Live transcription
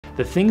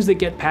The things that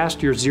get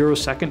past your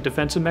 0-second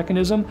defensive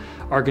mechanism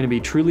are going to be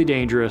truly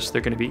dangerous.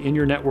 They're going to be in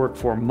your network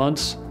for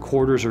months,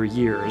 quarters, or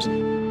years.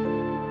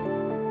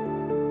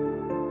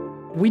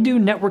 We do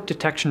network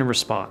detection and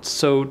response.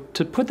 So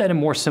to put that in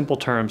more simple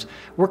terms,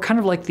 we're kind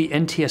of like the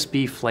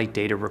NTSB flight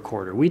data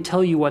recorder. We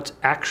tell you what's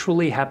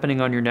actually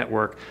happening on your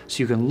network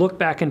so you can look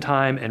back in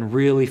time and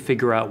really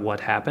figure out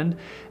what happened.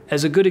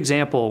 As a good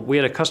example, we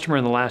had a customer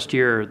in the last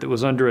year that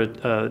was under a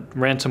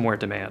ransomware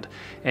demand.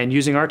 And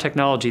using our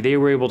technology, they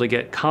were able to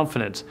get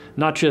confidence,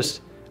 not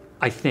just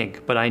I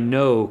think, but I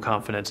know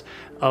confidence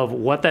of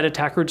what that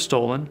attacker had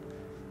stolen,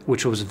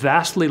 which was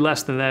vastly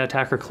less than that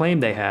attacker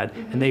claimed they had,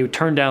 and they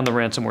turned down the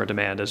ransomware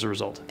demand as a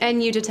result.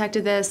 And you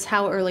detected this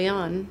how early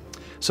on?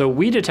 So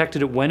we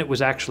detected it when it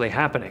was actually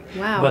happening.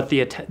 Wow. But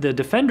the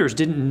defenders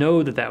didn't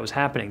know that that was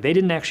happening. They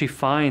didn't actually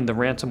find the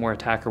ransomware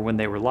attacker when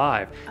they were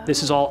live.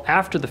 This is all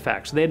after the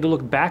fact. So they had to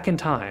look back in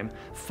time,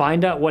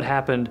 find out what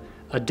happened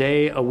a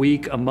day, a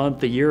week, a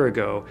month, a year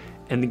ago,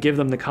 and give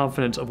them the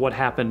confidence of what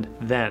happened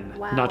then,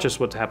 Wow. not just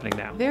what's happening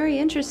now. Very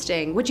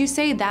interesting. Would you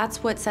say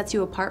that's what sets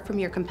you apart from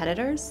your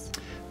competitors?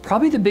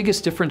 Probably the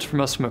biggest difference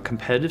from us from a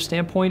competitive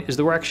standpoint is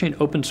that we're actually an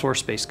open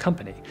source based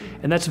company.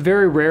 And that's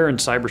very rare in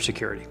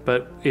cybersecurity,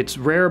 but it's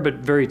rare but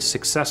very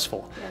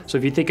successful. Yes. So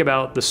if you think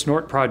about the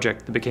Snort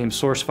project that became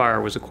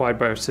SourceFire, was acquired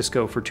by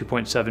Cisco for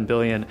 $2.7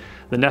 billion.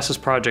 The Nessus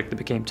project that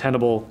became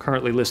Tenable,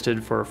 currently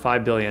listed for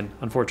 $5 billion,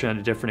 unfortunately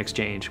on a different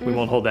exchange. We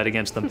won't hold that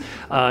against them.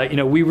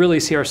 We really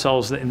see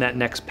ourselves in that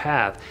next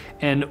path.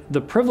 And the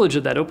privilege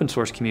of that open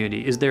source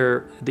community is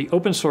the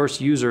open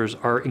source users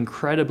are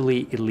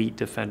incredibly elite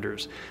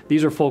defenders.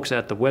 These are folks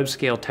at the web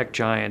scale tech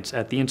giants,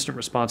 at the instant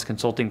response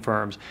consulting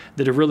firms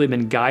that have really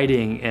been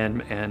guiding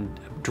and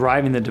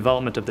driving the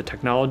development of the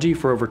technology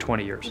for over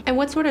 20 years. And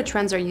what sort of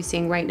trends are you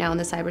seeing right now in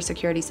the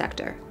cybersecurity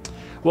sector?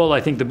 Well,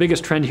 I think the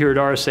biggest trend here at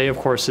RSA, of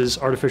course, is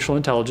artificial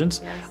intelligence.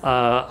 Yes.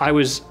 I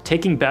was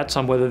taking bets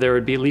on whether there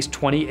would be at least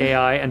 20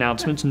 AI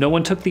announcements. No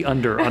one took the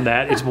under on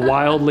that. It's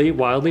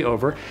wildly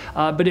over.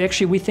 But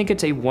actually, we think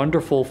it's a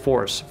wonderful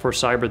force for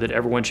cyber that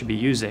everyone should be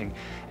using.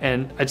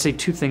 And I'd say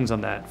two things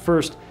on that.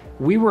 First,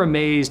 we were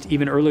amazed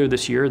even earlier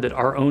this year that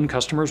our own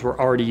customers were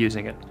already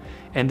using it.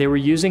 And they were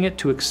using it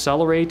to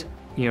accelerate,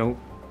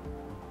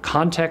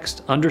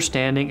 context,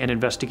 understanding, and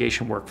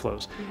investigation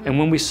workflows. And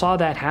when we saw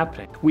that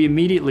happening, we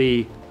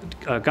immediately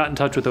got in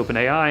touch with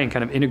OpenAI and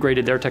kind of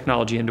integrated their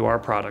technology into our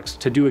products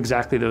to do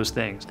exactly those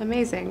things.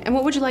 Amazing. And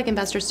what would you like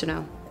investors to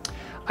know?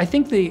 I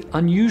think the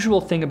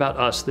unusual thing about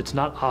us that's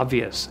not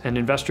obvious and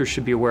investors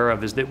should be aware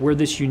of is that we're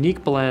this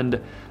unique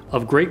blend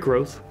of great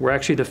growth. We're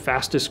actually the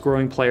fastest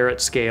growing player at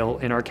scale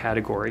in our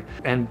category,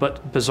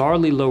 but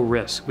bizarrely low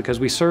risk because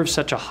we serve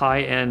such a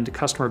high-end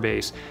customer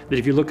base that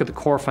if you look at the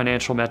core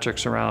financial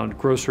metrics around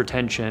gross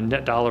retention,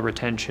 net dollar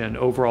retention,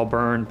 overall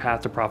burn,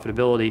 path to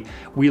profitability,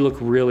 we look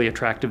really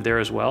attractive there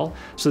as well.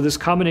 So this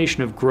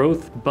combination of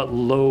growth but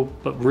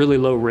really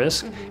low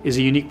risk is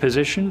a unique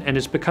position, and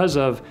it's because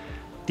of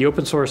the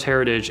open source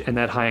heritage and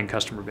that high-end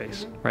customer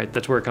base, right?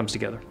 That's where it comes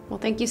together. Well,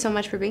 thank you so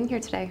much for being here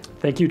today.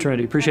 Thank you,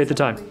 Trinity. Appreciate the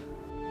time.